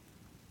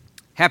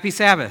Happy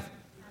Sabbath.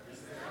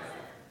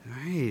 All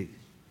right.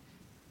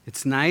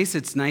 It's nice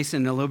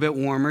and a little bit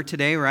warmer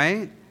today,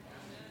 right?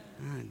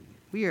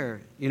 We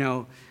are,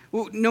 no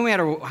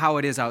matter how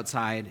it is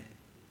outside,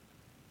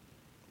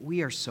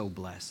 we are so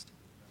blessed.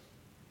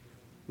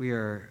 We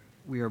are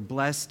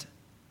blessed.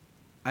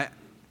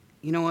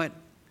 You know what?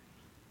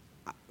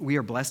 We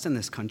are blessed in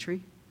this country.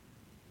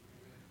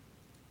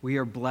 We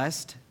are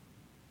blessed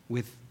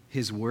with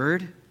His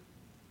Word.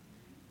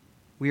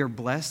 We are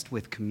blessed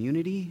with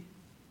community.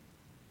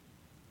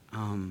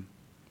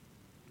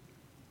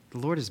 The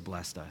Lord has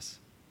blessed us.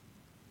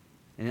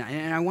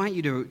 And I want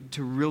you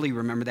to really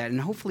remember that, and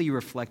hopefully you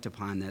reflect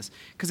upon this,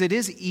 because it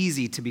is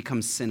easy to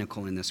become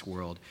cynical in this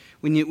world.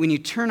 When you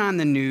turn on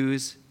the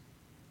news,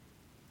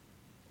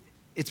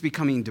 it's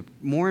becoming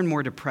more and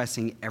more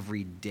depressing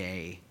every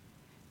day,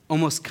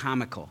 almost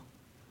comical.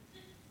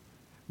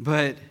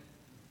 But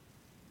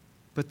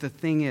the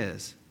thing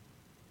is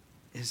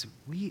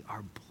we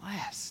are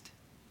blessed.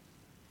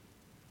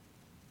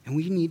 And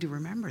we need to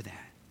remember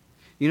that.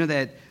 You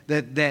know,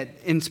 that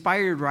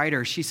inspired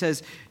writer, she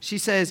says,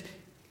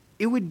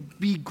 it would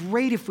be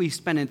great if we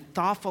spent a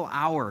thoughtful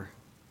hour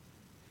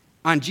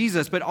on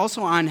Jesus, but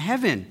also on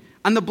heaven,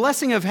 on the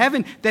blessing of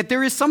heaven, that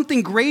there is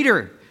something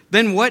greater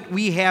than what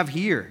we have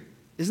here.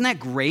 Isn't that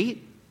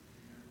great?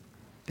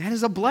 That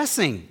is a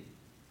blessing.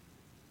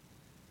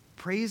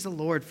 Praise the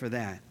Lord for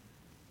that.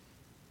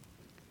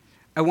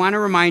 I want to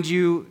remind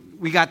you,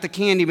 we got the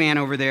candy man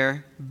over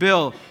there.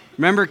 Bill,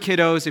 remember,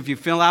 kiddos, if you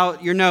fill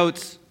out your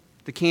notes,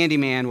 the candy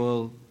man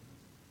will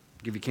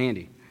give you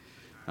candy.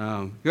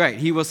 Right,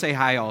 he will say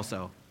hi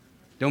also.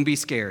 Don't be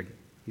scared.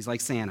 He's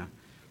like Santa.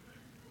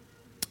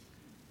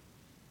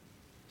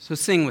 So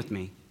sing with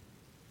me.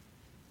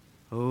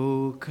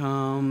 Oh,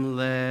 come,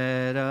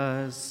 let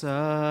us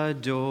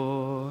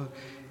adore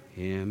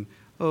Him.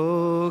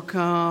 Oh,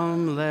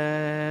 come,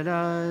 let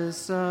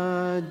us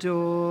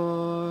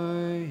adore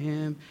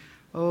Him.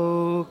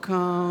 Oh,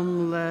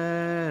 come,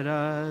 let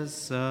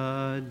us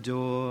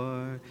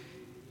adore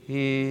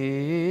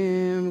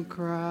Him,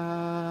 cries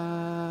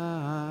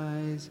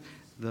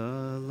the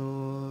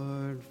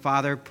Lord.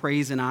 Father,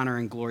 praise and honor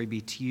and glory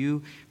be to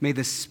you. May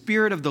the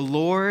Spirit of the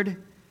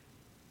Lord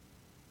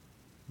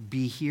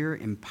be here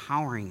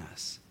empowering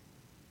us,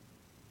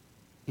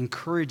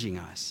 encouraging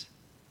us,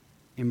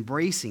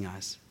 embracing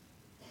us,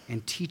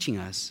 and teaching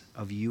us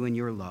of you and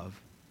your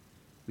love.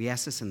 We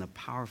ask this in the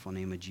powerful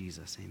name of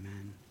Jesus.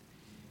 Amen.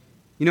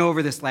 You know,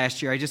 over this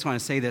last year, I just want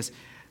to say this,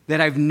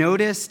 that I've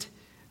noticed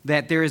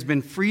that there has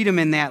been freedom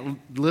in that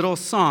little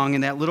song,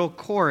 in that little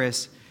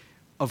chorus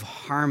of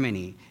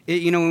harmony.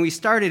 When we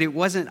started, it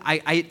wasn't,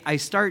 I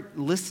start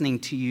listening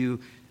to you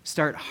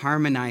start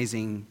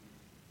harmonizing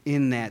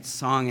in that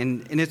song.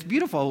 And it's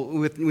beautiful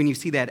when you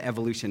see that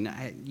evolution.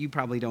 You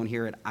probably don't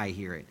hear it, I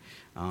hear it.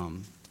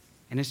 And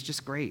it's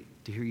just great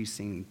to hear you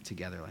sing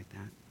together like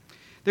that.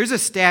 There's a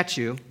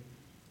statue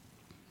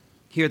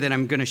here that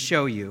I'm going to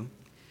show you.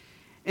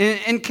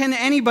 And can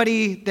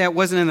anybody that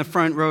wasn't in the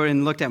front row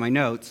and looked at my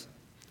notes,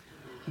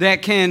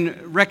 that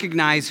can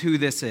recognize who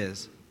this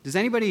is? Does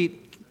anybody?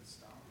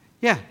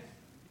 Yeah.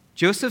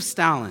 Joseph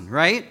Stalin,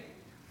 right?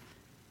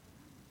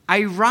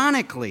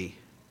 Ironically,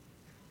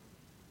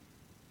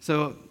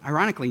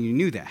 you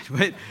knew that,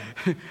 but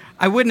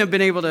I wouldn't have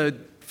been able to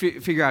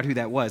figure out who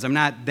that was. I'm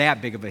not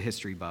that big of a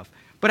history buff.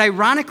 But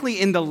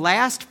ironically, in the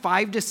last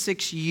 5 to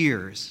 6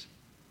 years,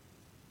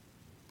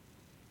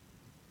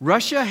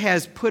 Russia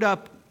has put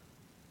up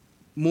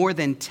more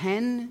than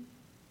 10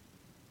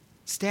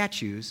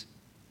 statues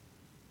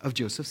of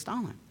Joseph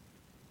Stalin.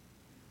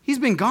 He's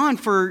been gone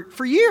for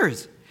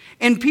years.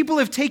 And people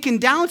have taken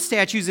down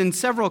statues in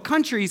several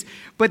countries,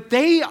 but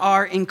they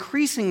are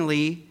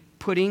increasingly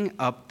putting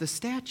up the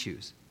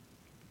statues.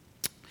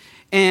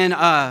 And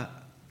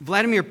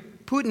Vladimir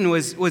Putin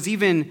was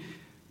even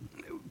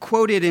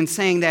quoted in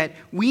saying that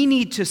we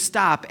need to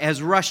stop,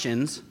 as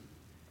Russians,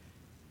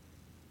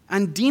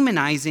 on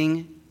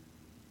demonizing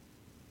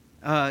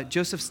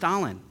Joseph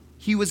Stalin.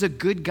 He was a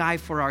good guy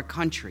for our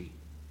country.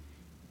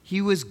 He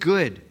was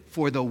good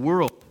for the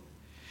world.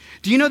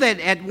 Do you know that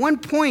at one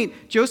point,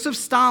 Joseph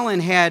Stalin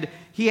had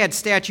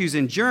statues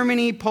in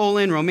Germany,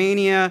 Poland,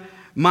 Romania,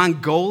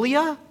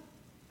 Mongolia,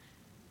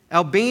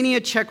 Albania,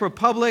 Czech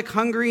Republic,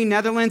 Hungary,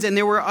 Netherlands, and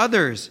there were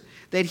others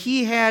that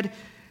he had.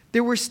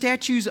 There were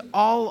statues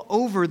all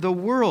over the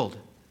world.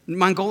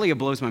 Mongolia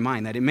blows my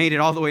mind that it made it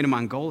all the way to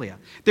Mongolia.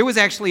 There was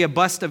actually a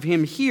bust of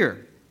him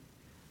here.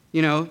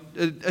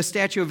 A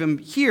statue of him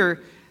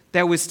here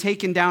that was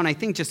taken down, I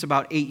think, just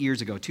about 8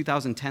 years ago,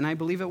 2010, I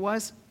believe it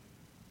was.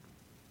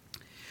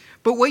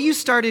 But what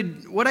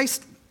I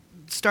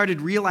started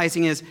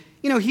realizing is,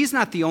 he's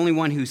not the only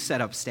one who set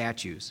up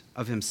statues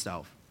of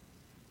himself.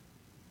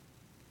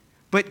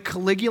 But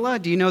Caligula,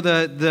 do you know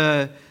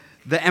the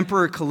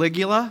Emperor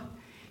Caligula?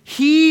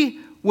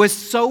 He was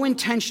so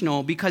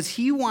intentional because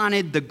he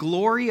wanted the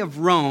glory of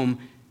Rome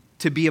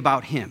to be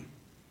about him.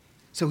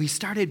 So he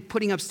started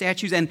putting up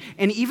statues, and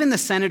even the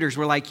senators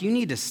were like, you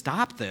need to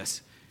stop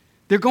this.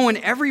 They're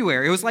going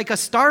everywhere. It was like a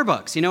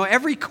Starbucks.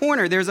 Every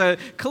corner there's a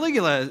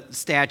Caligula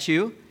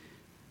statue.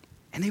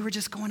 And they were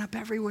just going up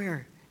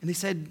everywhere. And they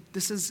said,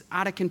 this is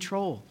out of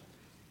control.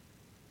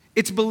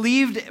 It's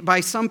believed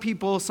by some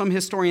people, some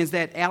historians,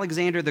 that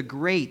Alexander the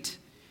Great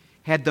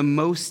had the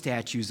most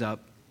statues up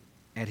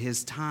at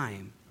his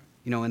time.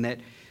 And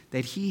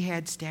that he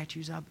had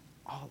statues up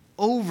all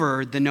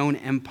over the known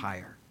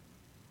empire.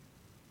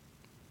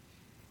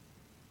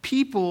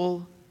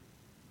 People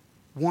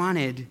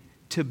wanted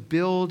to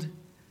build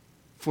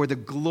for the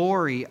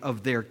glory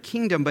of their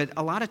kingdom, but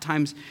a lot of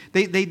times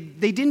they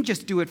didn't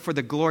just do it for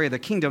the glory of the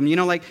kingdom.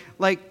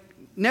 Like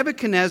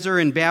Nebuchadnezzar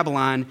in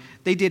Babylon,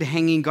 they did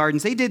hanging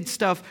gardens. They did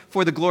stuff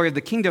for the glory of the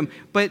kingdom,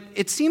 but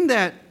it seemed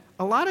that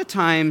a lot of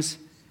times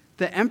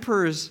the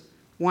emperors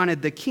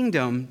wanted the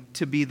kingdom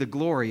to be the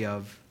glory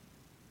of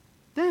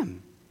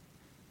them.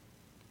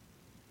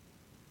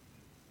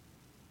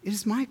 It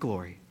is my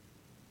glory.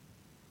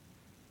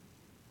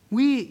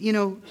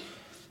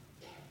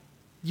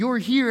 You're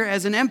here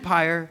as an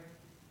empire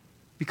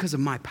because of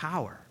my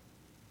power.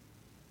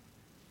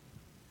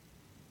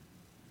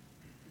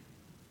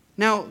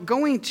 Now,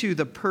 going to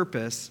the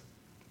purpose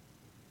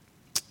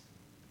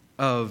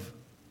of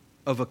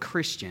a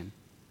Christian,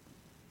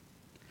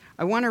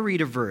 I want to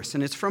read a verse,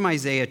 and it's from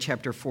Isaiah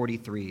chapter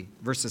 43,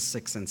 verses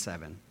 6 and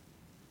 7.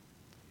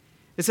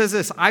 It says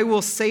this, I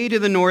will say to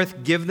the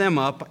north, give them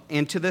up,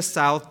 and to the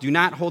south, do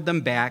not hold them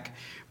back.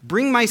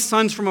 Bring my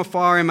sons from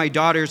afar and my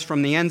daughters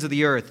from the ends of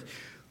the earth.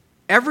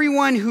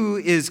 Everyone who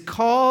is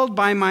called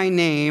by my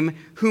name,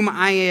 whom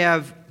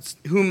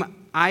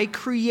I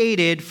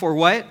created for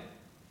what?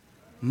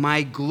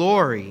 My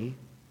glory,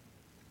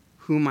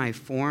 whom I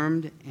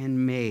formed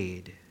and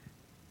made.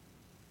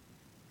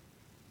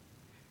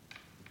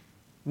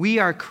 We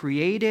are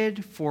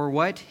created for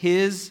what?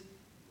 His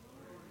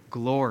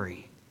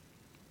glory.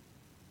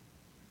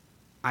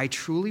 I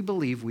truly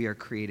believe we are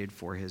created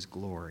for his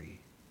glory.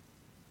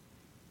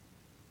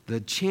 The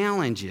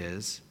challenge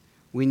is,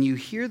 when you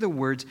hear the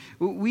words,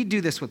 we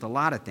do this with a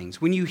lot of things.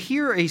 When you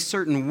hear a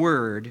certain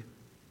word,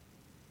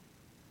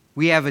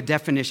 we have a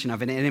definition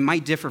of it, and it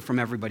might differ from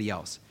everybody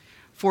else.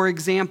 For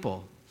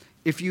example,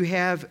 if you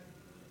have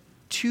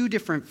two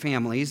different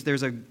families,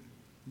 there's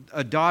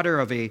a daughter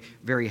of a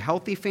very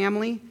healthy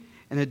family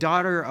and a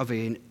daughter of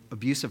an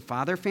abusive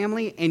father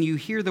family, and you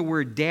hear the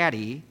word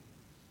daddy,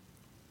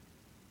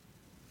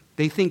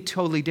 they think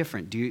totally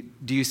different. Do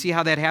you see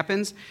how that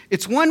happens?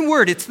 It's one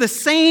word. It's the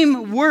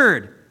same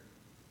word,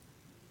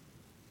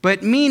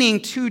 but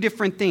meaning two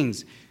different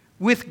things.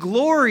 With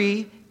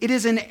glory, it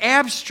is an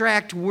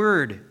abstract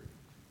word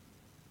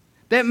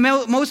that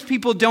most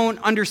people don't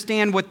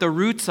understand what the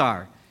roots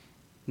are.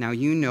 Now,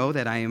 you know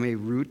that I am a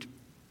root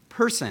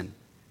person.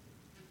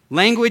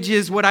 Language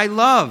is what I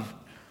love.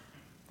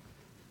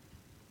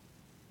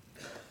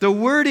 The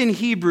word in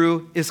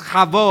Hebrew is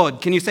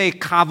kavod. Can you say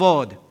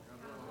kavod?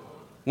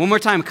 One more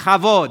time,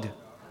 kavod.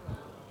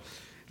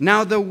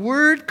 Now, the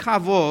word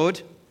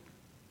kavod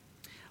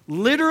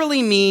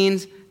literally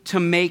means to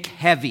make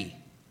heavy.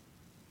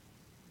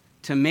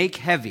 To make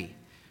heavy.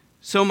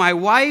 So my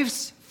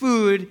wife's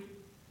food,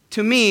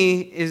 to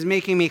me, is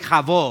making me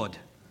kavod.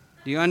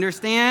 Do you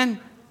understand?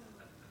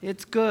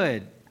 It's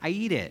good. I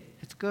eat it.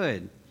 It's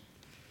good.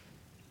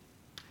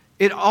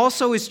 It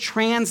also is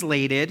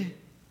translated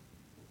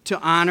to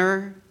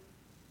honor,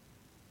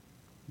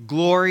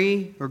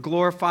 glory, or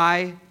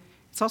glorify.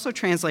 It's also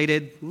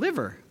translated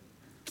liver.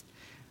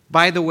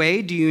 By the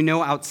way, do you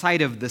know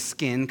outside of the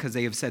skin, because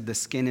they have said the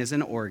skin is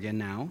an organ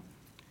now,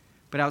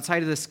 but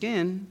outside of the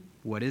skin,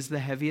 what is the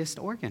heaviest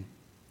organ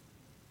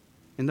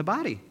in the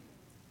body?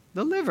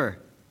 The liver.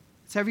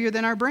 It's heavier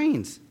than our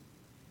brains.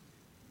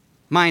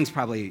 My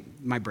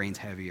brain's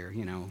heavier,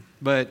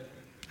 but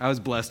I was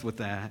blessed with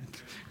that.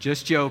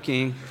 Just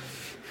joking.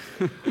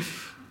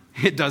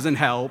 It doesn't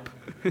help.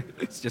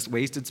 It's just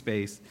wasted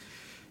space.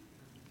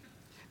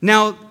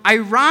 Now,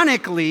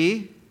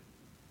 ironically,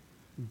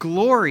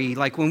 glory,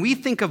 like when we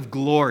think of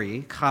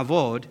glory,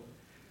 kavod,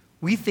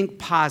 we think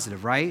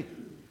positive, right?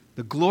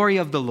 The glory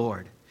of the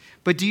Lord.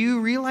 But do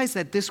you realize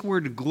that this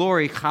word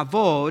glory,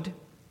 kavod,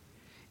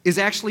 is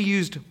actually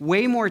used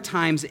way more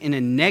times in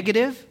a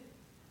negative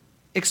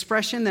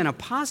expression than a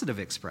positive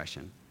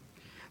expression?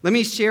 Let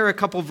me share a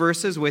couple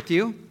verses with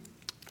you.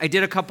 I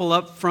did a couple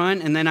up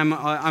front, and then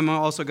I'm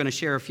also going to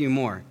share a few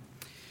more.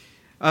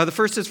 The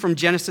first is from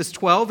Genesis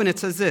 12, and it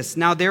says this,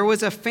 Now there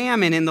was a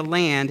famine in the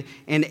land,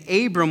 and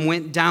Abram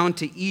went down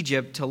to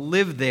Egypt to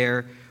live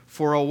there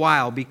for a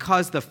while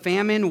because the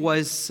famine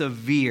was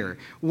severe.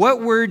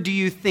 What word do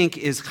you think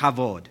is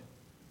kavod?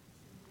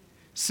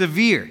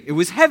 Severe. It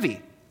was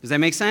heavy. Does that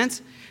make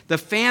sense? The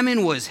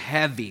famine was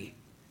heavy.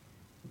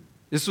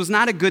 This was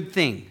not a good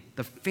thing.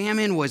 The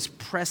famine was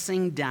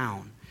pressing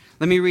down.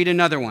 Let me read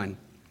another one.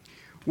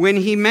 When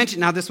he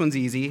mentioned, now this one's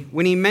easy.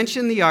 When he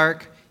mentioned the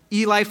ark,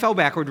 Eli fell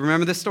backward.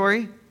 Remember the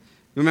story?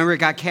 Remember it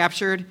got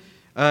captured?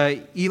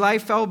 Eli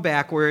fell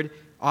backward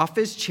off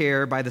his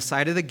chair by the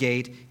side of the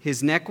gate.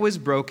 His neck was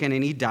broken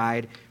and he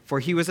died, for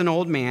he was an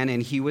old man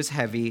and he was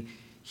heavy.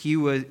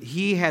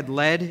 he had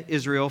led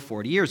Israel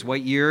 40 years.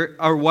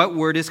 What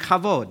word is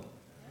kavod?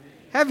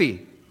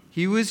 Heavy.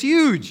 He was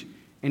huge.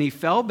 And he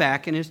fell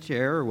back in his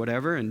chair or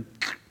whatever and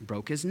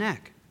broke his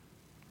neck.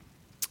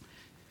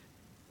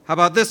 How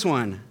about this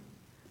one?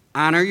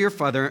 Honor your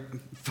father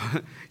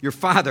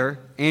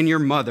and your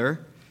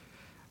mother,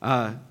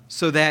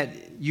 so that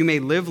you may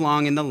live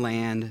long in the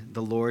land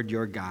the Lord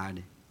your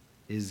God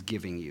is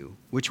giving you.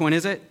 Which one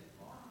is it?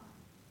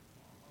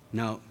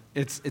 No,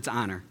 it's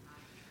honor.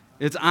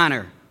 It's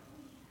honor.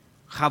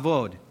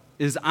 Chavod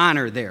is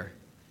honor there.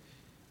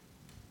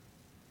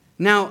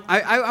 Now,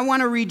 I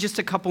want to read just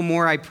a couple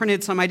more. I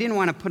printed some. I didn't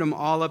want to put them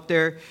all up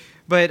there,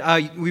 but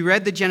we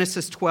read the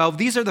Genesis 12.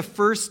 These are the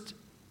first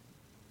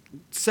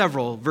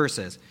several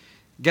verses.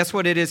 Guess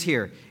what it is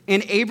here?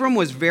 And Abram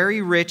was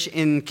very rich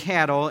in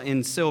cattle,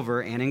 in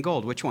silver, and in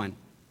gold. Which one?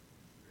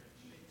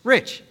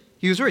 Rich.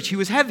 He was rich. He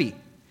was heavy.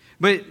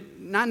 But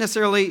not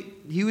necessarily,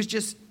 he was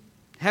just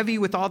heavy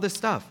with all this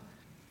stuff.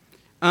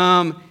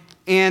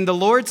 And the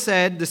Lord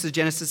said, this is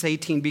Genesis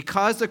 18,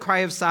 because the cry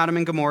of Sodom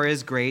and Gomorrah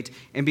is great,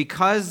 and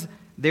because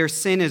their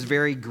sin is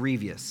very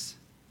grievous.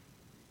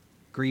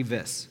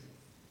 Grievous.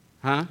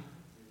 Huh?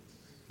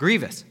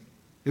 Grievous.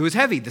 It was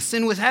heavy. The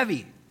sin was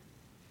heavy.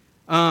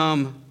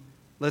 How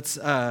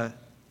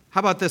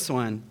about this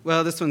one?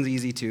 Well, this one's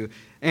easy too.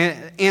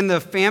 And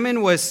the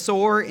famine was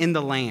sore in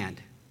the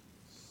land.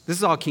 This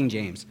is all King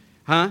James.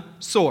 Huh?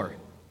 Sore.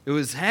 It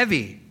was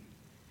heavy.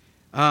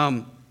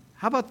 How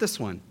about this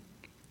one?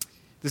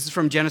 This is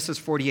from Genesis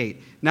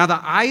 48. Now the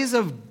eyes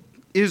of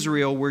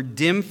Israel were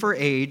dim for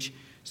age,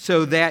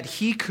 so that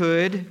he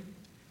could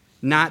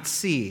not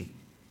see.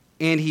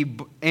 And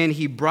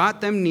he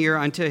brought them near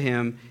unto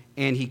him,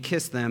 and he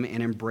kissed them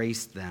and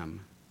embraced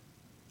them.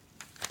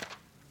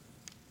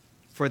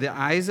 For the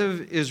eyes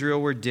of Israel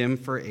were dim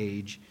for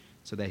age,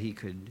 so that he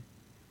could.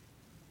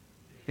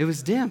 It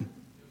was dim.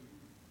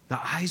 The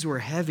eyes were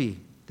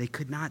heavy. They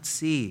could not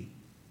see.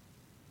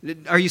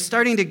 Are you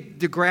starting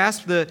to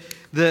grasp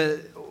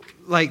the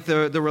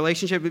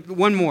relationship?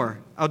 One more.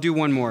 I'll do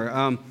one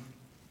more.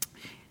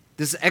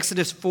 This is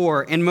Exodus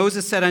 4. And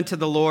Moses said unto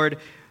the Lord,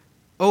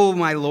 O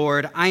my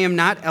Lord, I am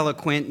not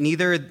eloquent,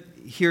 neither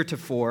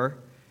heretofore.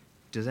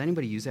 Does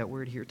anybody use that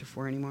word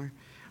heretofore anymore?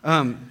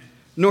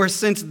 Nor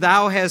since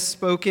thou hast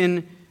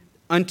spoken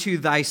unto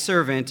thy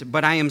servant,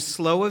 but I am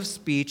slow of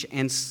speech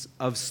and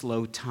of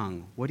slow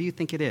tongue. What do you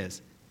think it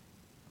is?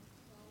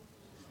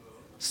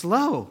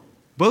 Slow.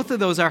 Both of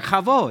those are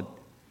chavod.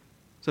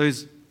 So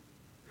he's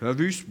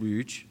heavy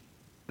speech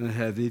and a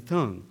heavy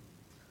tongue.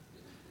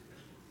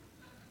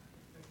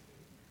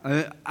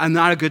 I'm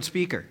not a good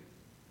speaker.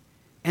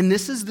 And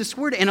this is this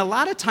word. And a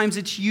lot more times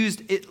it's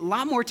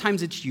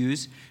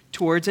used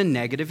towards a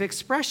negative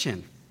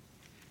expression.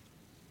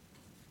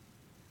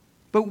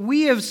 But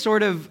we have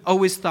sort of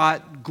always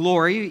thought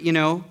glory,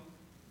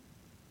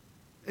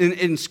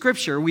 in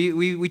Scripture,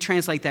 we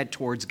translate that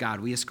towards God.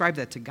 We ascribe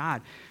that to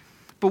God.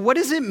 But what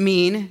does it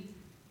mean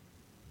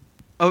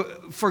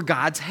for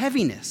God's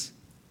heaviness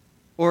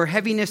or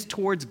heaviness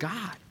towards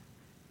God?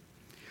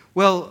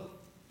 Well,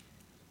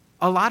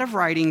 a lot of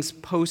writings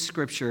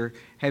post-Scripture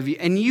have,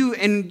 and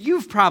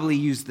you've probably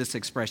used this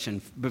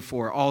expression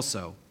before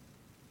also.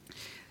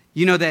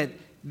 You know that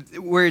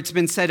where it's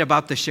been said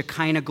about the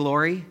Shekinah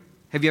glory.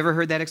 Have you ever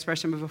heard that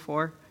expression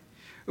before?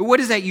 What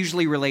is that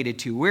usually related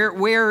to?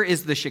 Where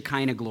is the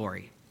Shekinah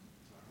glory?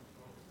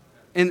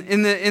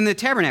 In the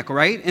tabernacle,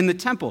 right? In the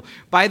temple.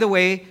 By the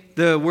way,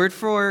 the word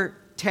for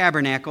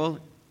tabernacle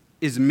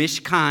is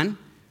mishkan,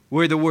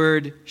 where the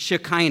word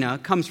Shekinah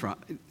comes from.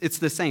 It's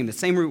the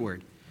same root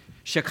word,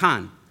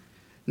 shekan.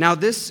 Now,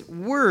 this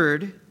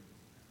word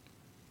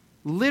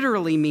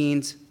literally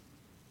means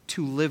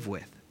to live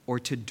with or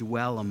to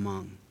dwell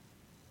among.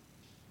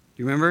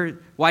 You remember?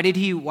 Why did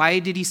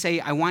he say,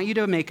 I want you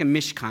to make a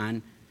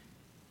mishkan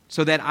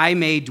so that I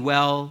may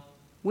dwell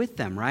with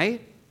them,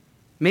 right?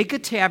 Make a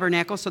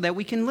tabernacle so that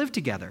we can live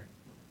together.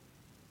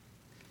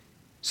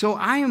 So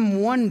I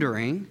am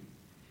wondering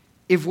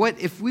if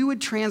we would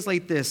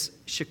translate this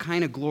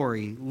Shekinah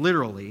glory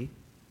literally,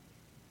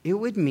 it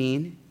would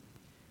mean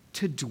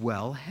to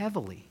dwell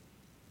heavily.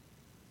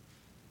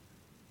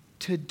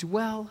 To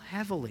dwell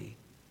heavily.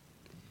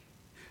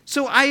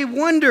 So I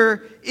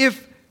wonder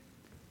if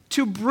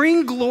to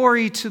bring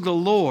glory to the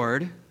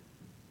Lord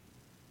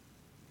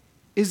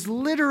is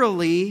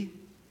literally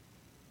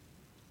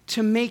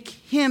to make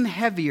him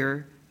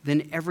heavier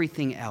than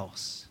everything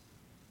else.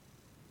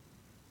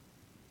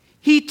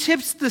 He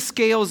tips the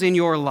scales in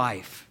your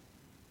life.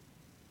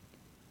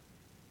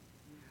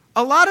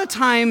 A lot of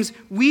times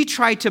we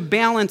try to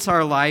balance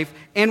our life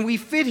and we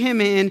fit him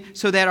in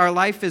so that our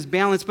life is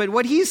balanced. But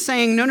what he's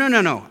saying,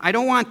 no, I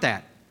don't want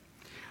that.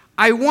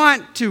 I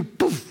want to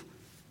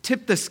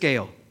tip the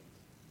scale.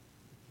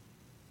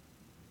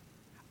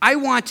 I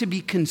want to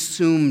be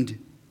consumed.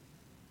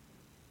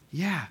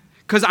 Yeah,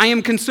 because I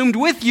am consumed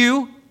with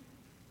you.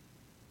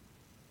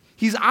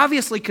 He's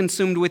obviously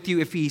consumed with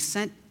you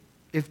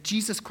if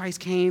Jesus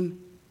Christ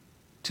came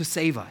to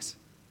save us.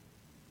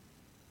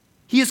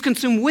 He is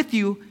consumed with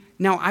you,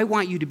 Now I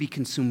want you to be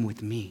consumed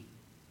with me.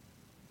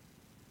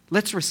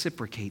 Let's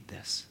reciprocate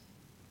this.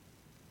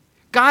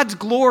 God's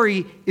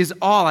glory is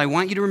all, I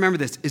want you to remember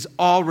this, is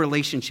all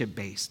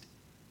relationship-based.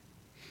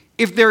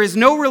 If there is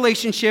no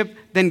relationship,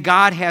 then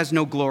God has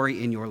no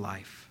glory in your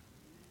life.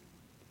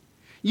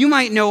 You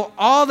might know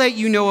all that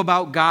you know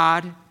about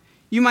God.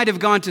 You might have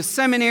gone to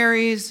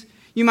seminaries.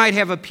 You might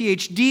have a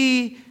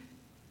PhD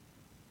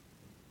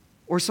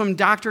or some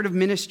doctorate of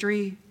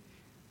ministry.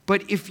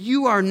 But if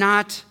you are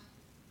not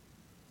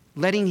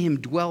letting him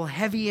dwell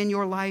heavy in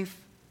your life,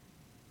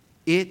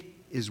 it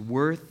is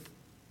worth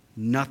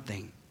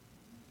nothing.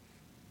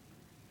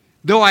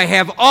 Though I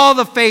have all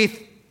the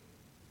faith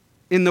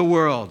in the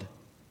world,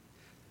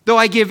 though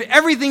I give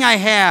everything I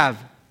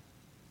have,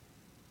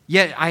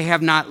 yet I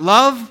have not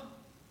love,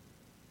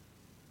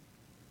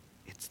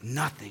 it's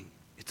nothing.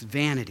 It's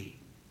vanity.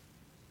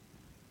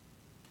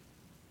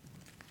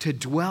 To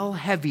dwell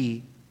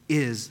heavy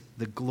is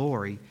the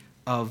glory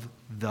of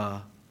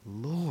the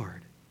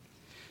Lord.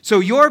 So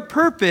your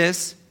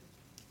purpose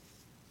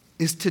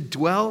is to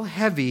dwell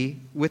heavy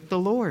with the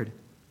Lord,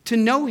 to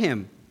know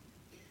him.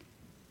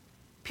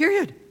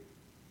 Period.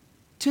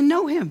 To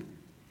know him.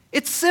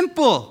 It's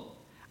simple.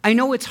 I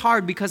know it's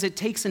hard because it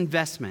takes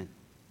investment.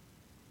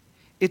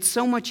 It's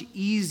so much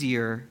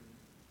easier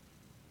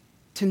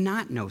to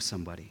not know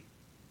somebody.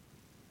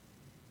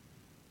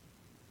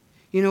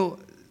 You know,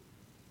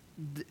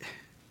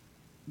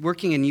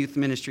 working in youth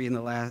ministry in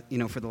the last,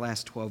 for the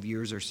last 12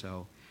 years or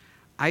so,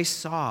 I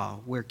saw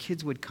where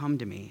kids would come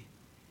to me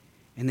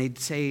and they'd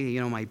say,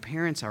 my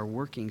parents are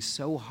working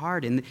so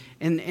hard and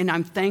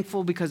I'm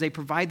thankful because they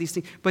provide these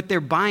things, but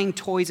they're buying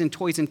toys and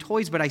toys and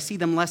toys, but I see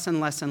them less and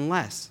less and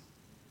less.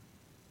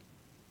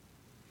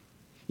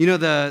 You know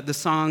the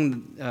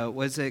song,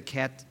 was it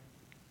Cat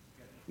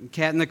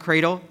in the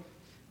Cradle?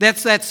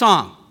 That's that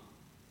song.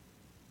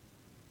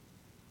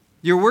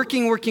 You're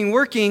working, working,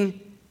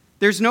 working.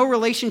 There's no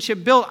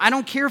relationship built. I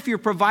don't care if you're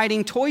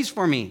providing toys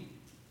for me.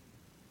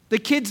 The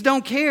kids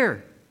don't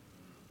care.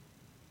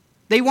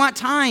 They want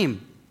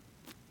time.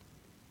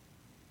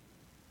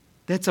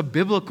 That's a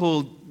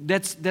biblical,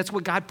 that's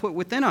what God put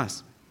within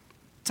us.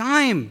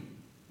 Time.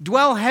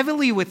 Dwell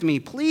heavily with me,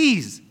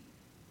 please.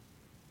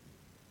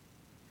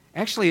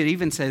 Actually, it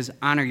even says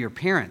honor your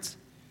parents.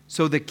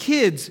 So the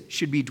kids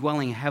should be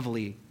dwelling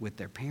heavily with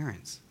their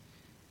parents.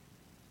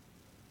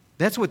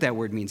 That's what that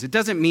word means. It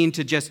doesn't mean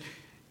to just,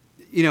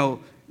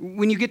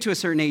 when you get to a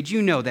certain age,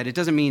 you know that. It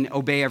doesn't mean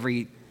obey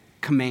every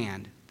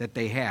command that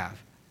they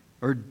have.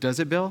 Or does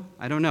it, Bill?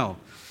 I don't know.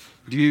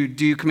 Do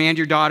you command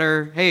your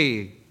daughter,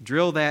 hey,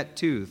 drill that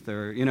tooth,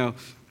 or,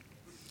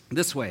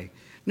 this way?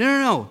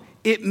 No.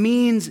 It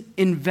means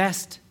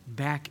invest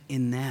back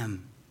in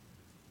them.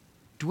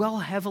 Dwell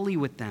heavily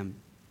with them.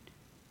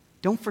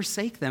 Don't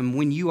forsake them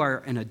when you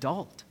are an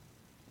adult.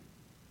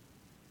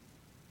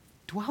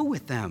 Dwell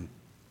with them.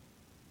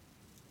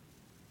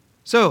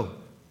 So,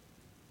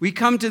 we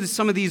come to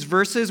some of these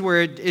verses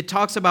where it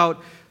talks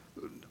about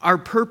our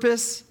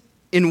purpose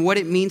in what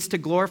it means to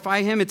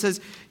glorify him. It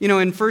says,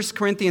 in 1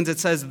 Corinthians, it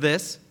says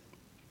this: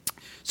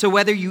 so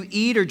whether you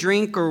eat or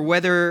drink or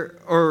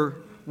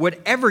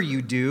whatever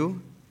you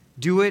do,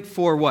 do it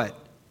for what?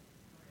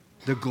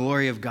 The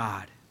glory of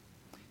God.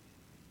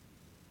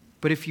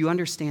 But if you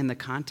understand the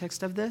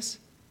context of this,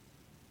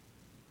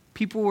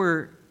 people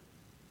were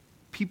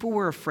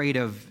afraid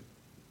of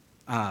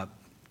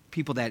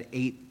people that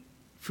ate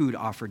food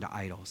offered to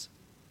idols.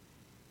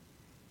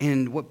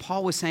 And what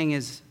Paul was saying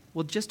is,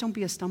 well, just don't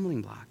be a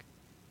stumbling block.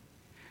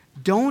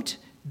 Don't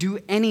do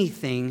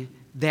anything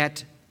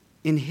that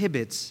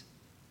inhibits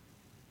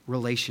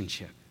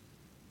relationship.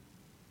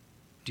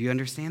 Do you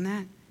understand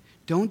that?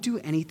 Don't do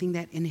anything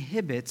that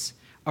inhibits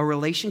a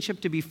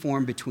relationship to be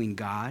formed between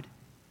God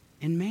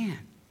and man.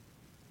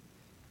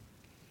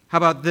 How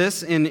about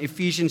this in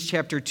Ephesians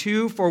chapter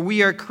 2? For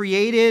we are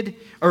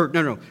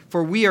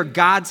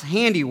God's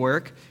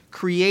handiwork,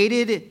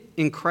 created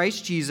in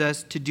Christ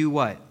Jesus to do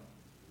what?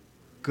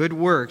 Good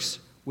works,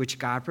 which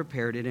God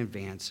prepared in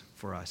advance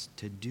for us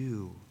to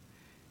do.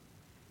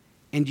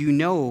 And you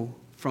know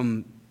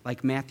from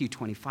like Matthew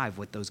 25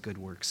 what those good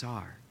works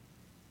are.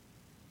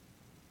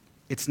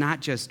 It's not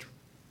just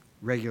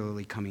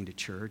regularly coming to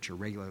church or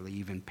regularly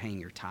even paying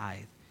your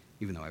tithe,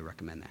 even though I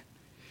recommend that.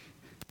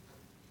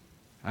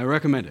 I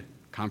recommend it,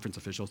 conference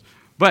officials.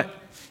 But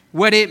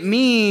what it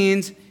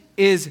means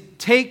is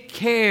take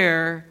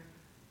care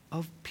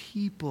of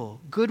people.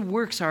 Good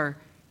works are,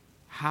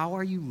 how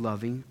are you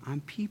loving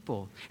on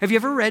people? Have you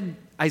ever read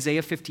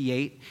Isaiah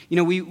 58?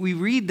 We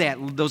read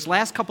those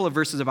last couple of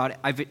verses about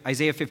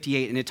Isaiah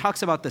 58, and it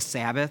talks about the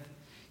Sabbath.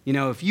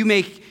 If you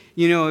make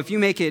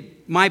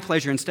it my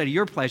pleasure instead of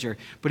your pleasure.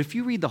 But if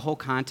you read the whole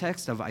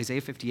context of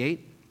Isaiah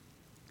 58,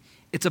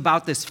 it's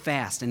about this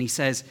fast. And he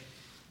says,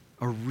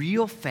 a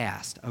real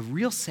fast, a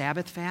real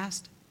Sabbath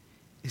fast,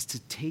 is to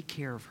take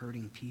care of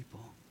hurting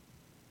people.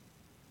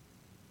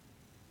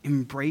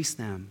 Embrace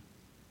them.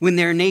 When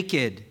they're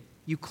naked,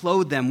 you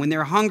clothe them. When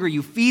they're hungry,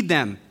 you feed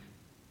them.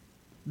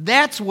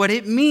 That's what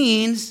it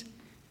means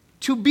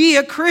to be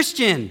a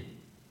Christian.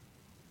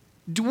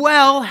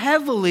 dwell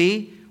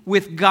heavily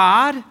with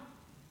God,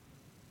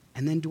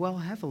 and then dwell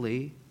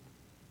heavily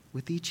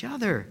with each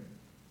other.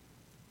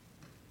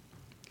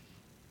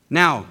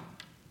 Now,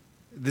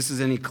 this is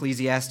in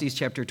Ecclesiastes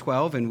chapter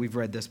 12, and we've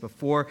read this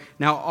before.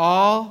 Now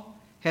all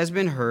has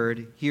been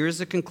heard. Here is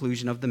the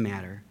conclusion of the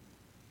matter.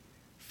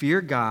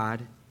 Fear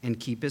God and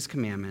keep his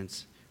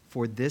commandments,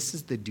 for this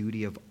is the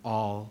duty of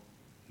all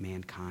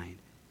mankind.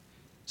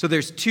 So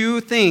there's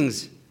two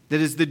things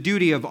that is the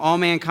duty of all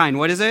mankind.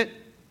 What is it?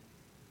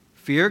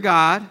 Fear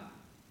God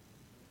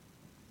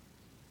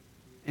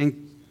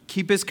and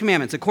keep his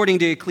commandments, according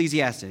to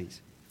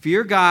Ecclesiastes.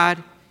 Fear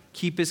God,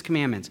 keep his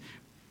commandments.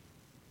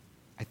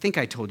 I think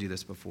I told you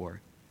this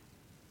before.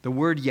 The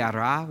word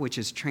yara, which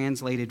is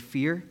translated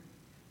fear,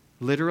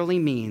 literally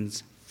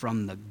means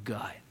from the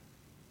gut.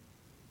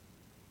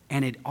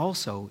 And it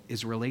also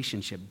is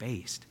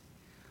relationship-based.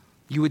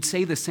 You would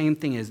say the same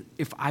thing as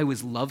if I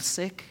was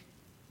lovesick,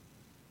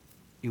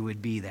 it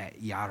would be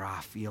that yara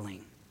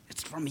feeling.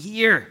 It's from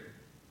here.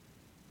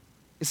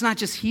 It's not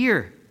just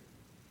here.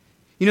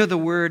 You know the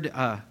word,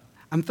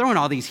 I'm throwing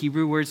all these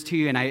Hebrew words to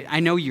you, and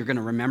I know you're going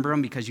to remember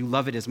them because you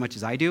love it as much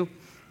as I do.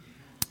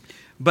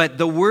 But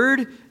the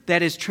word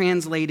that is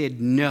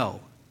translated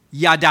no,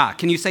 yada.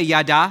 Can you say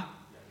yada?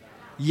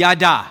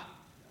 Yada.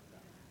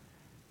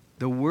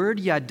 The word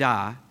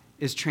yada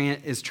is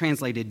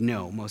translated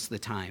no most of the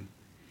time.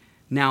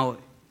 Now,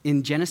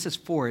 in Genesis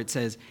 4, it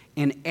says,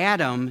 and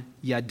Adam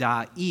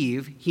yada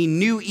Eve. He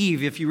knew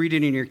Eve, if you read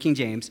it in your King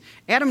James.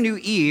 Adam knew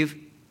Eve,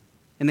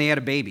 and they had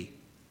a baby.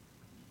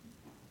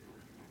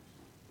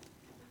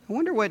 I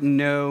wonder what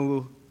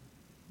no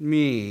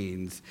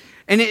means.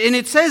 And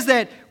it says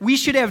that we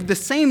should have the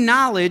same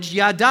knowledge,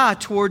 yada,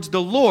 towards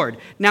the Lord.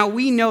 Now,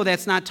 we know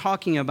that's not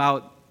talking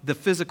about the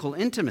physical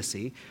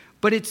intimacy,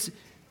 but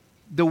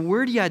the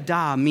word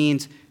yada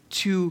means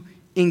to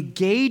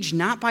engage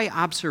not by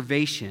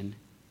observation,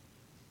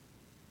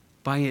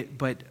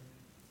 but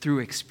through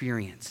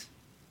experience.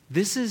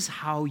 This is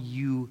how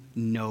you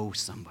know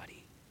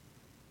somebody.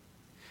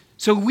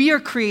 So we are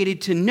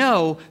created to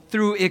know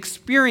through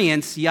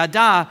experience,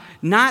 yada,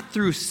 not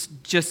through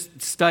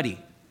just study.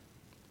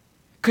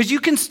 Because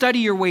you can study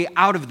your way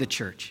out of the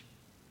church.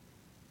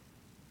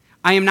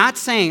 I am not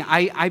saying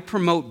I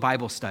promote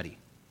Bible study.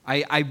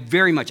 I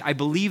very much, I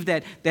believe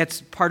that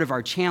that's part of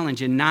our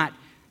challenge and not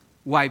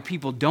why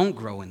people don't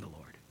grow in the Lord.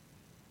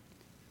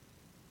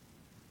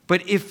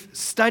 But if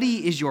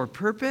study is your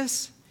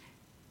purpose,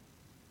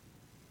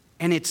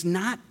 and it's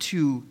not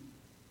to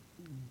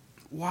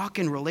walk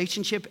in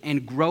relationship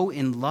and grow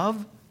in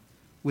love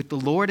with the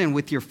Lord and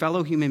with your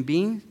fellow human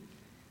beings,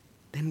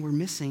 then we're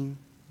missing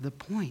the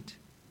point.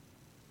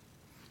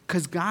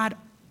 Because God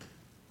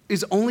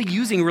is only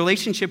using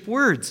relationship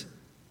words.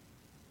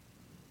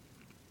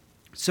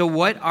 So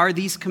what are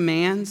these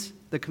commands,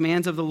 the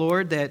commands of the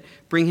Lord that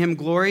bring him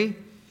glory?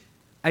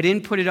 I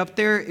didn't put it up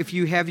there. If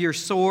you have your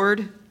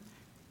sword,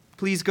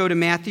 please go to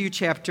Matthew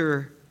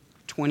chapter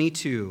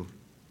 22.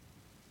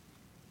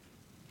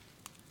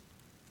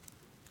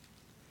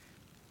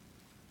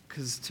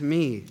 Because to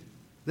me,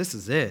 this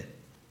is it.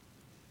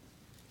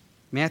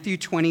 Matthew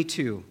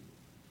 22.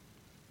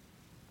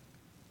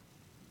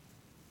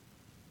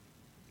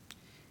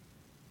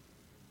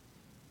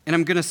 And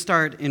I'm going to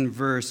start in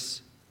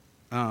verse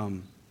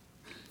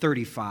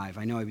 35.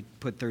 I know I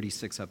put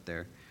 36 up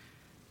there.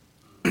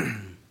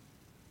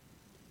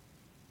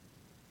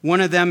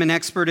 One of them, an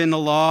expert in the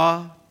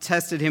law,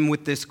 tested him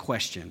with this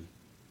question.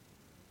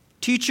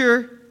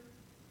 Teacher,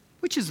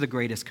 which is the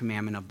greatest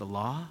commandment of the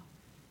law?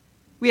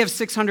 We have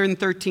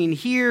 613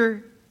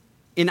 here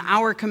in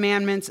our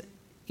commandments,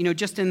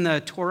 just in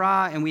the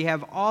Torah, and we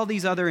have all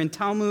these other in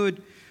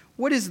Talmud.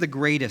 What is the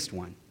greatest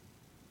one?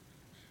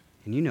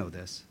 And you know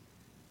this.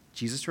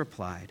 Jesus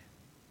replied,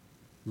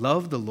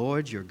 love the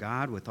Lord your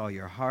God with all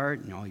your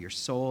heart and all your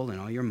soul and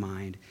all your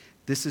mind.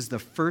 This is the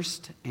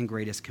first and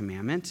greatest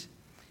commandment.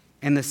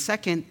 And the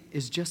second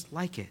is just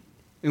like it.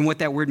 And what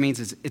that word means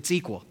is it's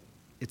equal.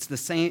 It's the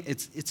same,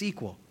 it's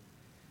equal.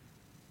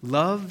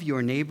 Love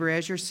your neighbor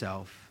as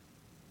yourself.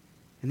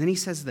 And then he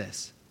says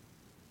this.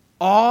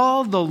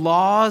 All the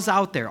laws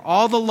out there,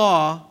 all the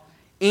law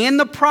and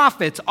the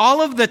prophets,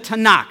 all of the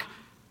Tanakh,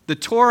 the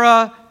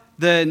Torah,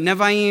 the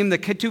Nevi'im, the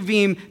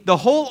Ketuvim, the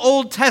whole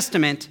Old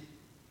Testament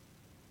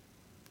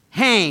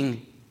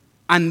hang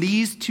on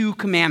these two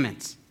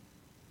commandments.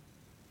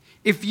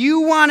 If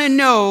you want to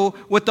know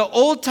what the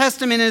Old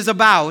Testament is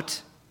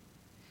about,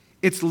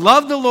 it's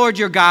love the Lord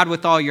your God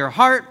with all your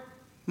heart,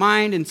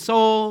 mind, and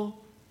soul,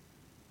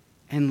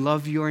 and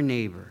love your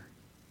neighbor.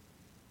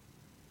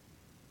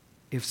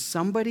 If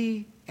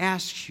somebody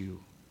asks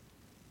you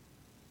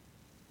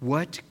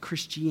what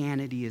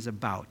Christianity is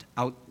about,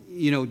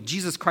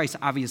 Jesus Christ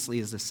obviously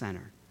is the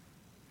center.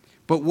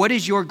 But what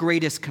is your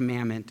greatest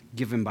commandment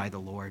given by the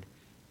Lord?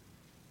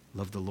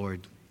 Love the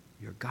Lord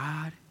your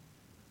God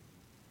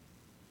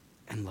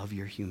and love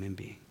your human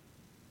being,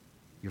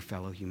 your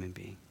fellow human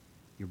being,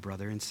 your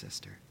brother and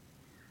sister.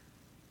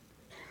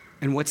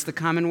 And what's the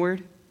common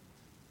word?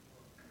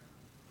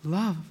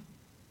 Love.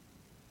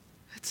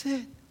 That's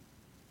it.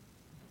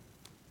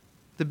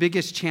 The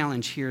biggest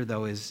challenge here,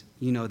 though, is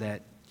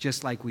that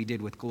just like we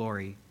did with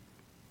glory,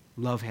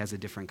 love has a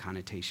different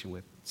connotation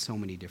with so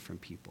many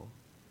different people.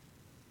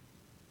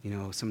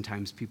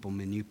 Sometimes people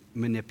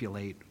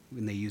manipulate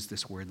when they use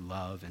this word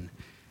love,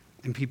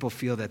 and people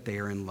feel that they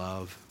are in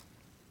love.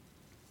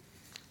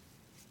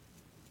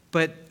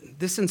 But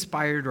this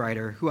inspired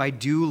writer, who I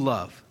do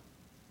love,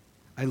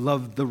 I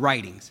love the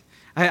writings.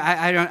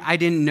 I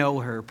didn't know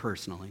her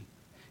personally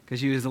because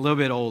she was a little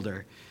bit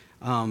older.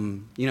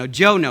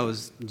 Joe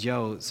knows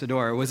Joe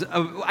Sador was,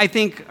 I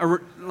think,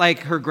 like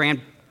her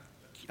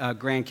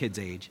grandkids'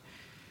 age.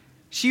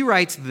 She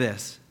writes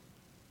this,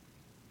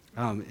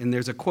 and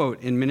there's a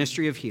quote in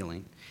Ministry of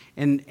Healing,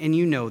 and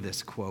you know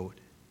this quote.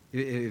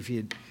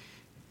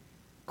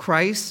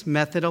 Christ's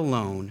method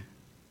alone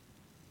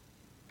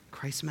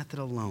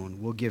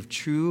will give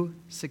true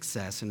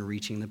success in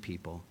reaching the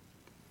people.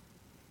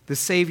 The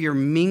Savior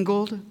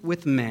mingled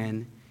with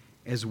men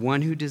as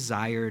one who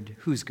desired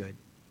who's good?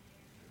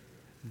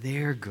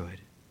 Their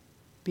good.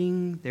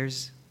 Bing,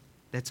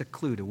 that's a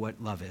clue to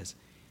what love is.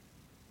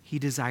 He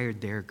desired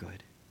their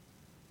good.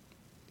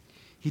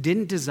 He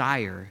didn't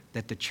desire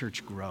that the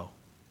church grow.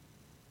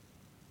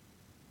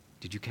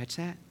 Did you catch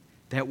that?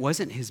 That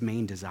wasn't his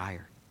main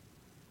desire.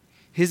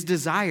 His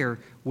desire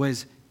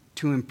was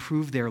to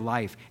improve their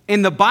life.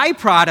 And the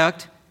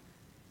byproduct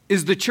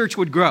is the church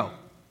would grow.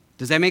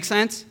 Does that make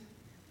sense?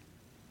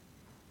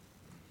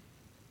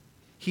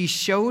 He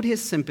showed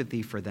his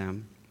sympathy for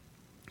them.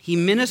 He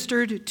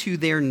ministered to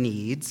their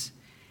needs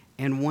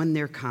and won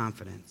their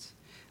confidence.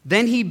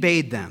 Then he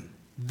bade them,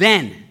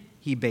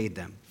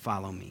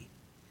 follow me.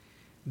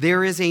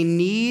 There is a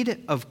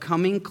need of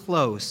coming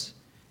close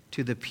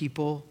to the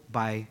people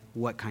by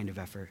what kind of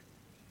effort?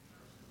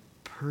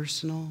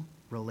 Personal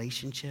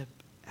relationship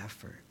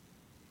effort.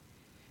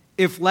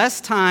 If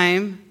less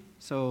time,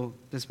 so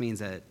this means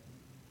that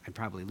I'd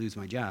probably lose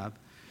my job.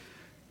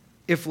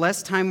 If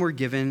less time were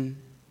given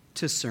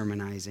to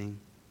sermonizing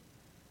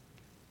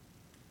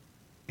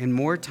and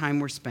more time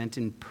were spent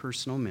in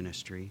personal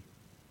ministry,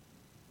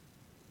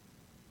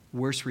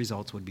 worse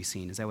results would be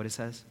seen. Is that what it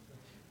says?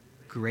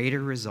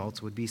 Greater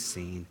results would be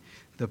seen.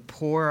 The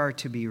poor are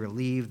to be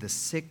relieved, the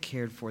sick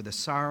cared for, the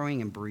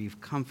sorrowing and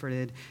bereaved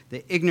comforted,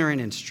 the ignorant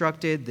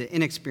instructed, the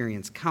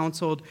inexperienced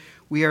counseled.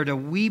 We are to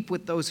weep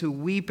with those who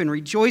weep and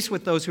rejoice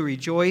with those who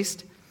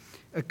rejoiced,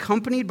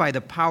 accompanied by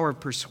the power of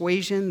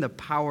persuasion, the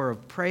power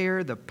of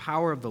prayer, the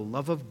power of the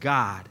love of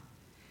God.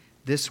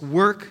 This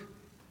work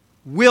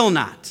will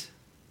not,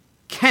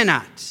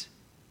 cannot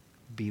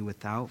be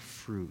without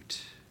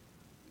fruit.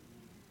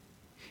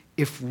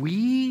 If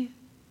we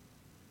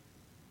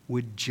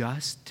would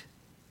just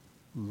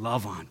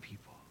love on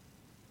people.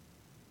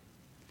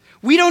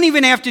 We don't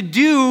even have to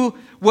do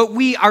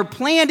our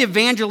planned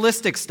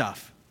evangelistic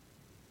stuff.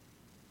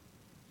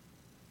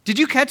 Did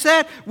you catch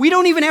that? We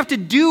don't even have to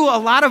do a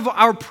lot of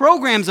our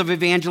programs of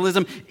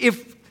evangelism.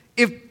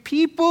 If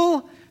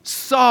people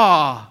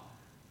saw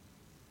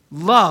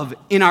love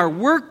in our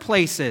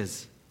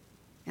workplaces,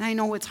 and I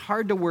know it's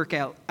hard to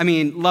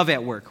love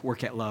at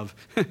work at love.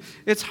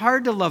 It's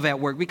hard to love at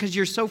work because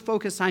you're so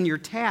focused on your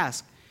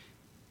task.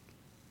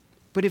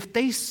 But if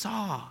they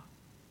saw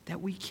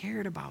that we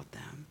cared about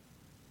them,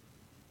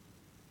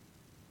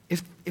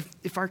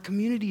 if our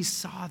communities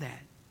saw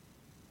that,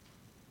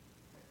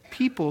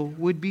 people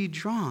would be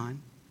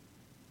drawn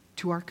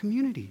to our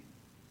community.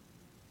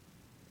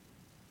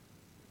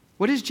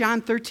 What does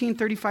John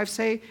 13:35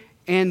 say?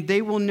 And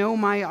they will know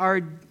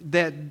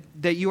that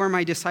you are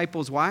my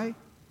disciples. Why?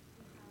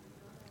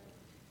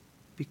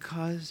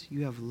 Because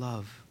you have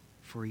love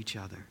for each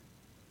other.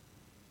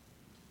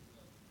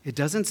 It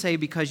doesn't say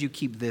because you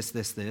keep this,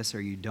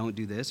 or you don't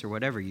do this, or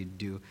whatever you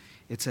do.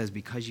 It says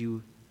because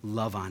you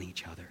love on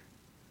each other.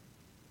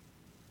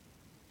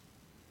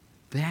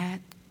 That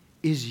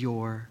is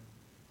your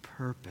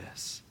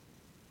purpose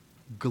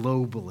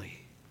globally.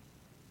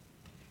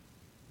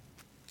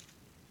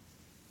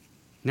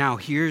 Now,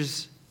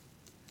 here's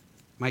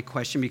my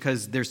question,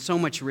 because there's so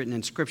much written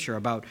in Scripture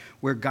about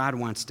where God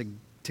wants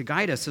to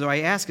guide us. So I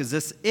ask, is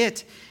this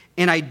it?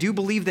 And I do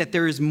believe that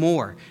there is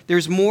more.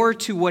 There's more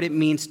to what it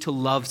means to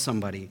love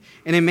somebody.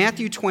 And in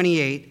Matthew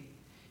 28,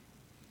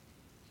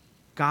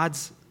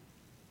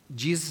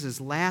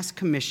 Jesus' last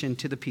commission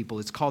to the people,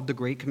 it's called the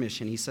Great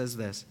Commission. He says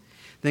this,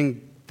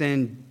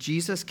 Then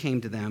Jesus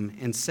came to them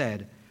and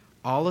said,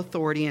 all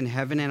authority in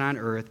heaven and on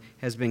earth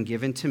has been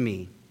given to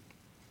me.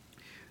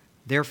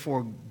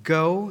 Therefore,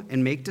 go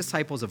and make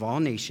disciples of all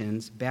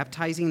nations,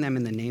 baptizing them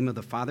in the name of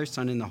the Father,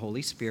 Son, and the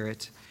Holy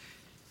Spirit,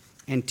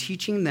 and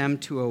teaching them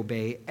to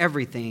obey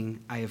everything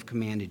I have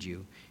commanded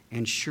you.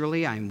 And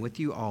surely I am with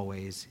you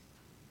always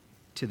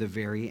to the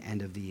very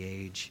end of the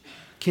age.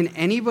 Can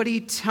anybody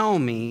tell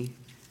me,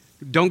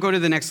 don't go to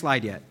the next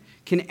slide yet.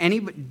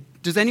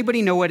 Does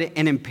anybody know what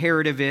an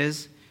imperative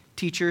is?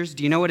 Teachers,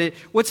 do you know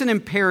what's an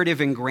imperative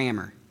in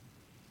grammar?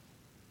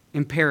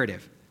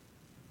 Imperative.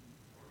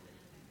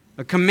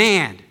 A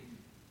command.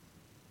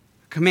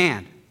 A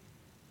command.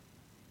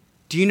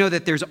 Do you know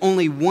that there's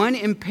only one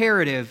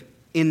imperative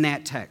in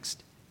that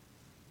text?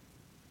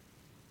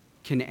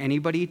 Can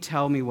anybody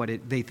tell me what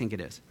they think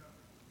it is?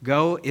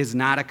 Go is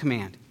not a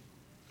command.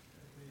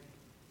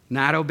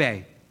 Not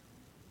obey.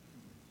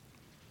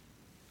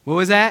 What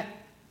was that?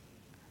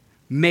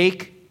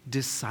 Make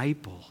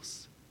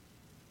disciples.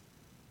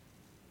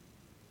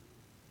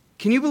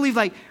 Can you believe,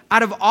 like,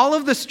 out of all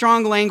of the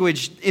strong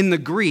language in the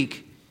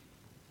Greek,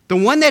 the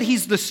one that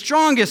he's the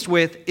strongest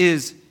with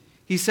is,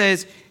 he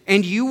says,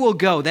 and you will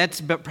go. That's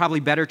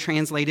probably better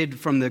translated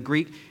from the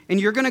Greek.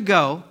 And you're going to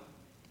go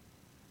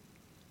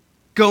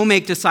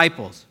make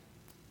disciples.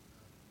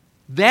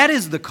 That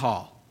is the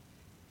call.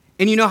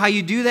 And you know how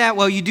you do that?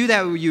 Well, you do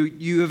that,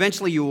 you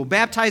eventually you will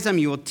baptize them,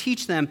 you will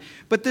teach them.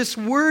 But this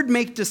word,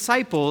 make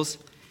disciples,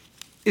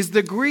 is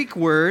the Greek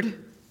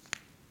word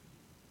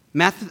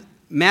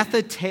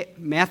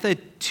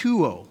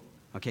mathetuo.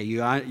 Okay,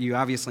 you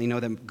obviously know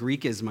that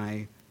Greek is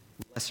my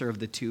lesser of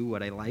the two,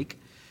 what I like.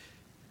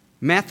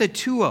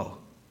 Mathetuo.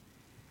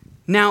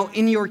 Now,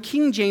 in your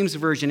King James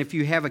Version, if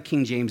you have a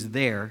King James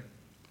there,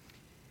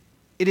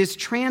 it is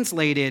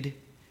translated,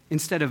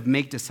 instead of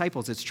make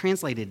disciples, it's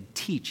translated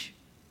teach.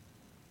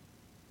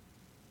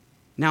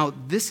 Now,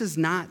 this is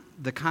not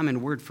the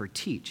common word for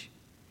teach.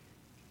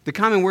 The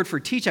common word for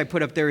teach I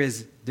put up there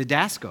is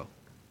didasko.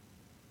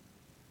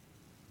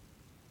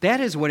 That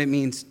is what it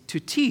means to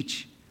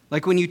teach.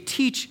 Like when you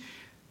teach,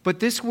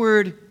 but this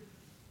word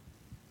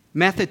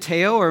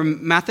matheteo or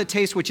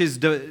mathetes, which is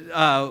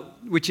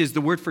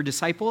the word for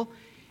disciple,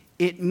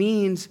 it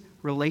means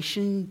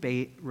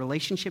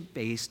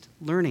relationship-based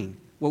learning,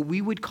 what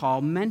we would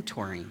call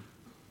mentoring.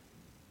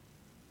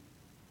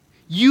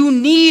 You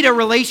need a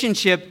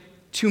relationship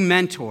to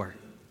mentor.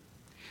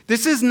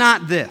 This is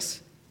not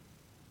this.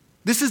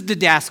 This is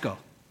didasko.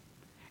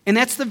 And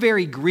that's the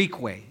very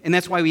Greek way. And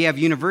that's why we have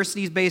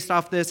universities based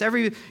off this.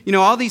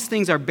 All these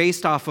things are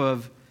based off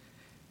of,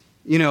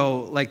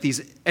 like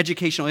these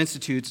educational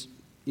institutes.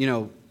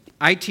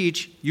 I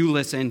teach, you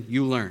listen,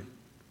 you learn.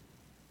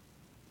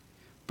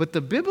 But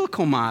the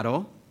biblical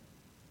model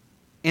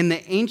and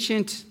the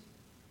ancient,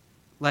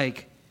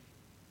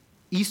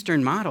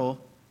 Eastern model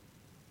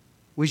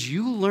was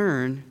you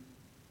learn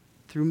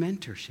through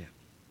mentorship.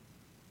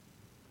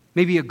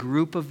 Maybe a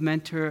group of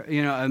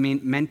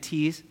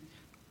mentees.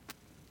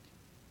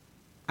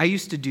 I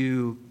used to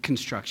do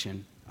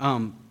construction.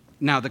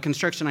 Now, the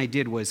construction I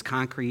did was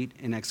concrete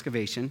and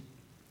excavation.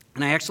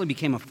 And I actually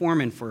became a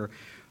foreman for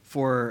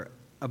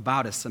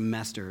about a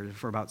semester,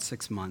 for about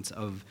 6 months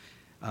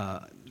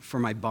for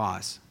my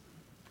boss.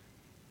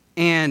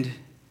 And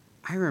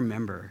I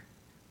remember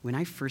when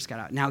I first got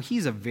out. Now,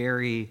 he's a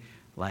very,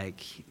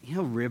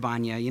 he'll rib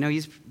on you.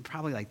 He's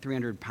probably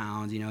 300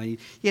 pounds. He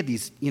had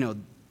these,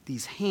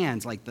 these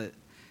hands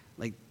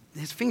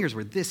his fingers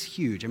were this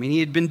huge. I mean, he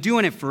had been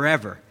doing it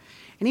forever.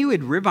 And he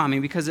would rib on me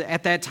because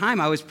at that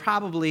time I was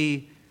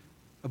probably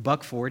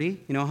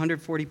 $140,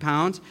 140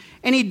 pounds.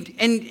 And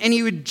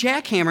he would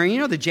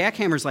jackhammer. The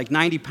jackhammer's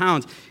 90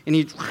 pounds. And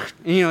he'd,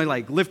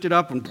 lift it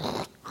up and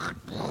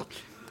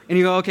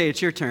he'd go, okay,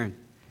 it's your turn.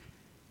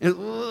 And,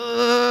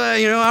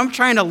 I'm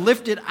trying to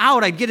lift it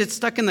out. I'd get it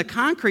stuck in the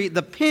concrete,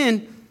 the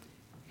pin.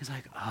 He's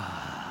like,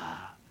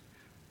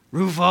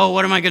 Rufo,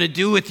 what am I going to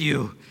do with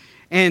you?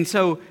 And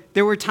so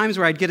there were times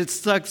where I'd get it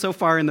stuck so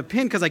far in the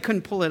pin because I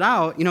couldn't pull it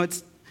out.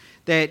 It's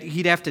that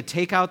he'd have to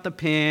take out the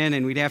pin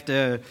and we'd have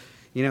to,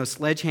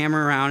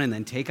 sledgehammer around and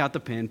then take out the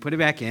pin, put it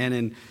back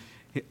in.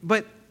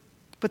 But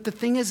the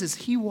thing is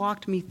he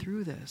walked me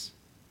through this.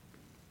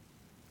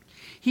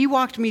 He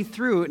walked me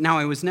through, now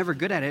I was never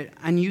good at it,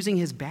 on using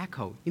his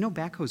backhoe.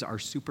 Backhoes are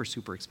super,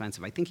 super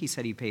expensive. I think he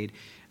said he paid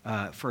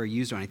for a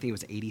used one, I think it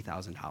was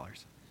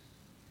 $80,000.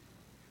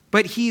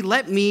 But he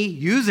let me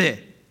use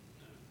it.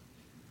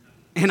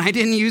 And I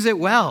didn't use it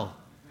well.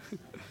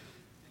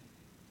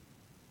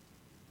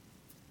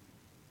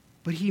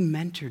 But he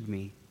mentored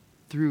me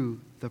through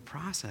the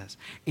process.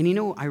 And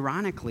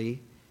ironically,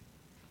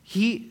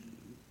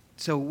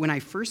 so when I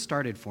first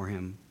started for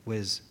him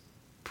was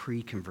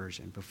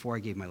pre-conversion, before I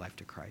gave my life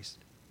to Christ.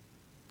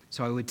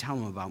 So I would tell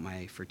him about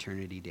my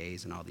fraternity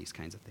days and all these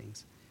kinds of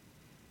things.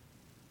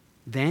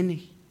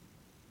 Then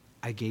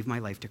I gave my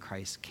life to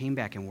Christ, came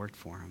back and worked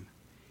for him.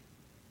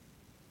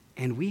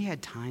 And we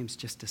had times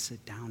just to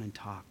sit down and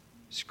talk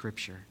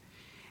Scripture.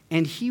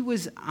 And he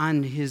was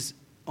on his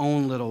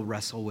own little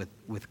wrestle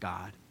with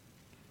God.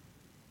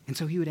 And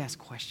so he would ask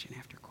question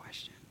after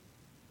question.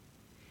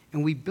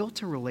 And we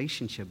built a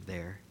relationship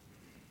there.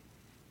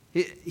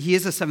 He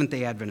is a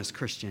Seventh-day Adventist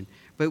Christian,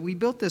 but we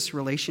built this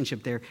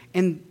relationship there.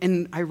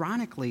 And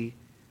ironically,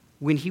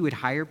 when he would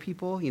hire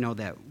people,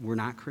 that were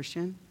not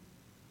Christian,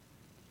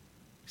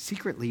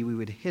 secretly we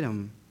would hit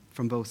them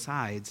from both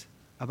sides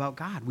about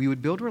God. We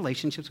would build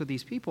relationships with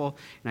these people,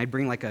 and I'd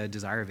bring a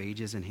Desire of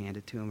Ages and hand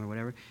it to them or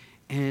whatever.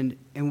 And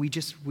we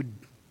just would,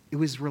 it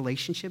was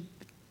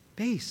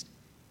relationship-based.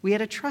 We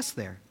had a trust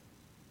there.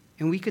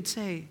 And we could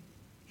say,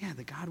 yeah,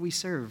 the God we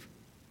serve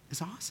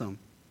is awesome.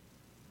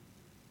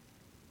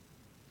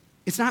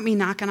 It's not me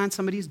knocking on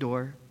somebody's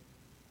door.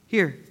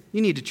 Here,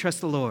 you need to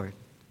trust the Lord.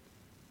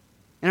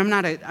 And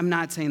I'm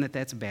not saying that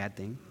that's a bad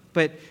thing.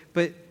 But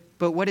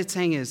what it's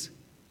saying is,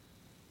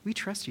 We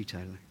trust each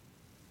other.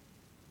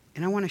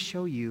 And I want to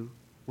show you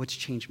what's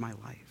changed my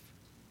life.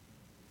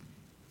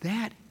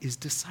 That is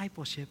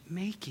discipleship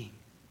making.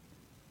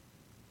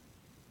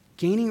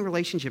 Gaining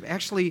relationship.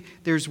 Actually,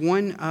 there's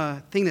one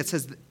thing that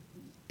says that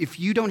if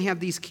you don't have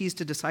these keys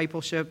to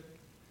discipleship,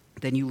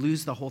 then you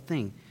lose the whole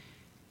thing.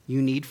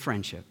 You need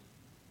friendship.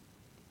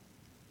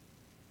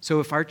 So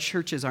if our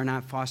churches are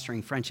not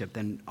fostering friendship,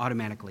 then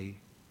automatically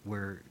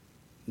we're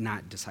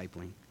not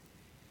discipling.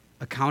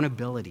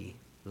 Accountability.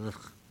 Ugh.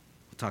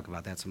 We'll talk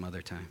about that some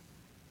other time.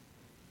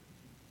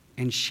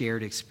 And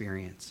shared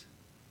experience.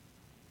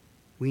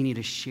 We need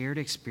a shared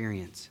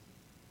experience.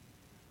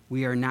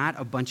 We are not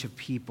a bunch of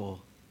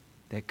people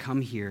that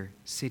come here,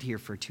 sit here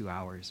for 2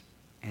 hours,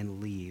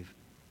 and leave,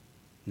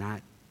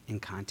 not in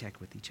contact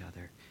with each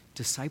other.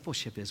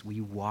 Discipleship is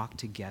we walk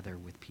together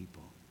with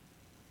people.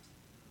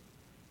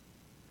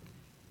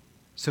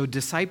 So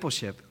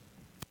discipleship,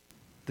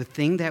 the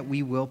thing that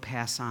we will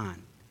pass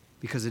on,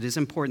 because it is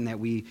important that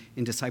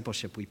in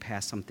discipleship, we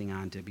pass something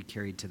on to be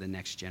carried to the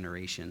next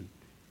generation,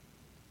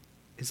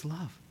 is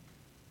love.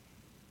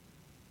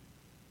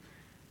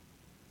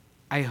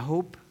 I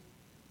hope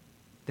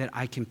that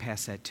I can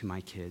pass that to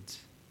my kids.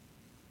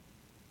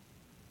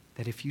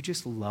 That if you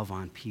just love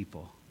on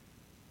people,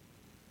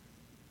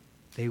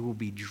 they will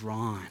be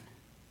drawn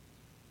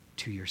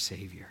to your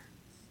Savior.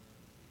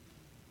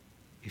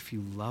 If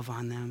you love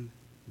on them,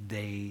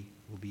 they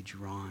will be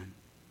drawn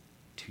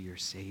to your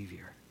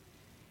Savior.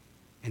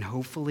 And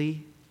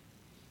hopefully,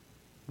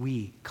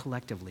 we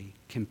collectively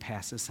can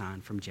pass this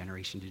on from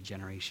generation to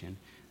generation.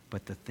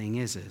 But the thing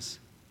is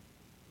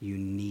you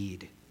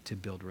need to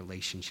build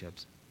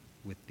relationships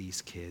with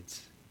these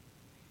kids.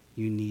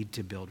 You need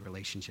to build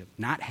relationship.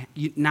 Not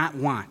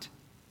want.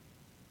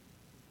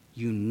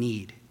 You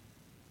need.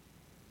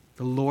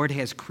 The Lord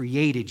has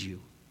created you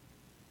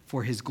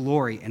for his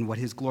glory, and what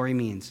his glory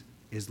means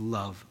is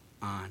love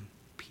on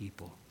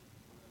people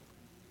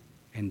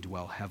and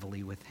dwell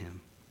heavily with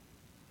him.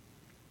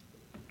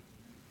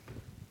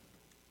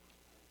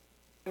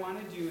 What I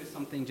want to do is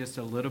something just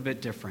a little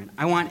bit different.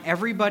 I want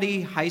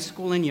everybody, high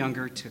school and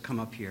younger, to come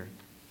up here.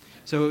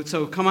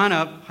 So come on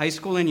up, high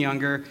school and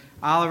younger.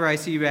 Oliver, I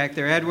see you back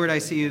there. Edward, I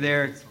see you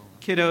there.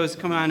 Kiddos,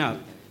 come on up.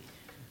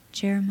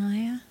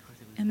 Jeremiah,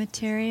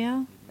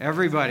 Emeterio.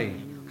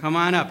 Everybody, come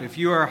on up. If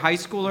you are high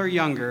school or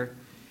younger,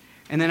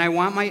 and then I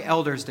want my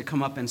elders to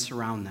come up and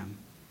surround them.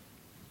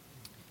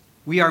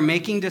 We are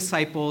making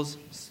disciples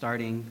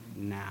starting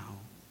now.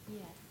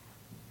 Yes.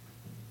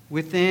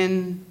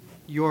 Within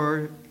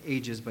your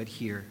ages, but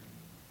here.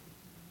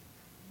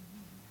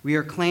 We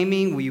are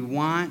claiming we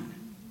want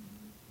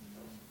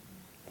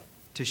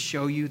to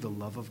show you the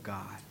love of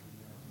God.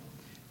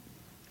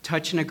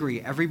 Touch and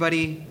agree.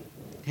 Everybody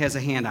has a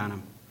hand on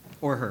him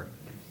or her.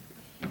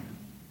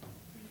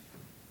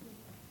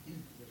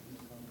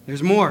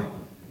 There's more.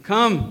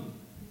 Come.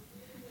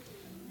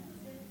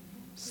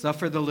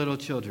 Suffer the little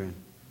children.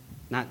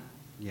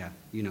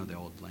 You know the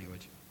old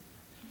language.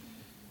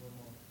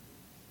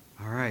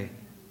 All right.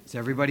 Does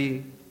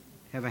everybody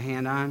have a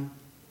hand on?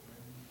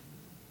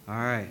 All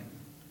right.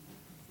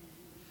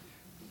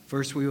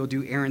 First, we will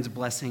do Aaron's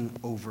blessing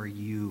over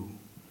you.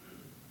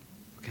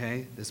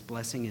 Okay? This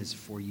blessing is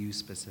for you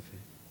specific.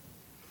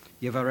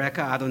 Yevareka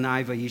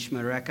Adonai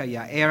vayishmereka,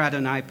 Ya'er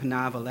Adonai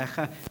panav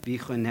alecha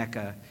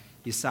v'yichoneka,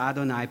 Yisa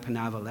Adonai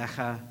panav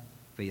alecha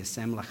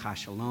v'yasem lecha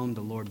shalom.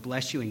 The Lord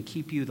bless you and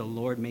keep you. The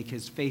Lord make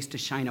his face to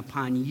shine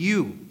upon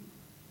you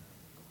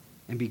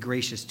and be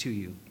gracious to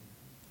you.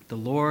 The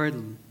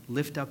Lord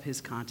lift up his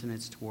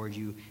countenance toward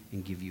you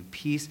and give you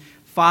peace.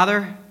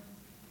 Father,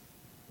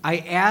 I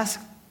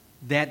ask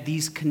that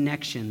these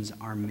connections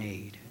are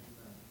made.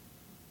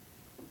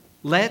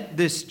 Let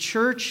this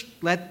church,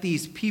 let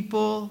these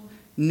people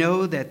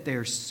know that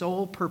their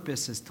sole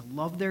purpose is to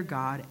love their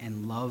God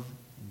and love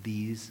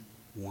these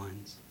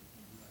ones.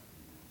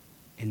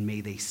 And may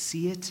they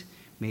see it,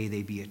 may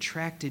they be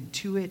attracted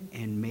to it,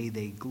 and may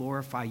they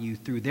glorify you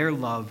through their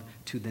love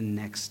to the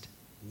next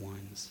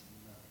ones.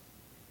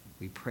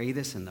 We pray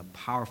this in the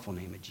powerful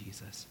name of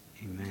Jesus.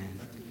 Amen.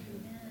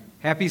 Amen.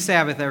 Happy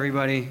Sabbath,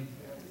 everybody.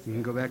 You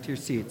can go back to your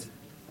seats.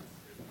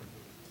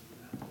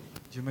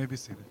 You may be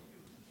seated.